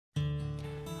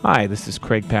Hi, this is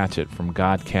Craig Patchett from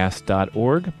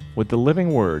Godcast.org with the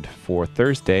Living Word for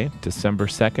Thursday, December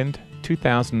 2nd,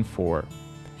 2004.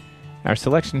 Our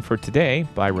selection for today,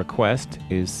 by request,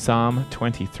 is Psalm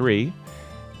 23,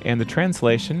 and the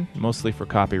translation, mostly for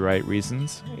copyright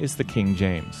reasons, is the King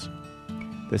James.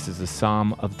 This is a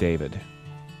Psalm of David.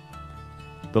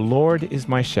 The Lord is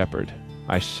my shepherd,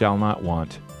 I shall not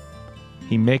want.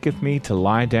 He maketh me to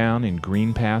lie down in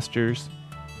green pastures.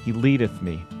 He leadeth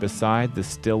me beside the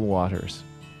still waters.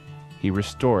 He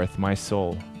restoreth my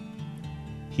soul.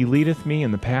 He leadeth me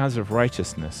in the paths of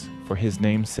righteousness for his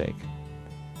name's sake.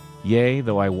 Yea,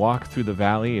 though I walk through the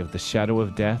valley of the shadow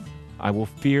of death, I will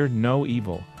fear no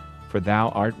evil, for thou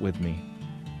art with me.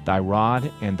 Thy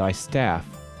rod and thy staff,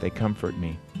 they comfort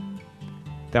me.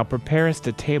 Thou preparest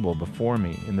a table before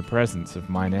me in the presence of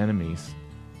mine enemies.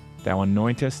 Thou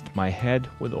anointest my head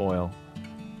with oil.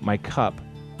 My cup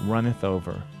runneth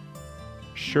over.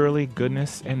 Surely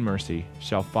goodness and mercy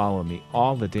shall follow me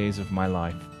all the days of my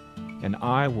life, and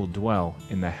I will dwell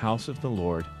in the house of the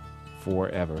Lord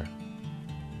forever.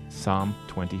 Psalm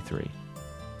 23.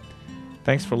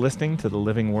 Thanks for listening to The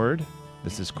Living Word.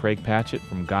 This is Craig Patchett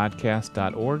from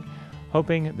Godcast.org,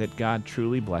 hoping that God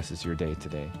truly blesses your day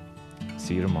today.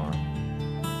 See you tomorrow.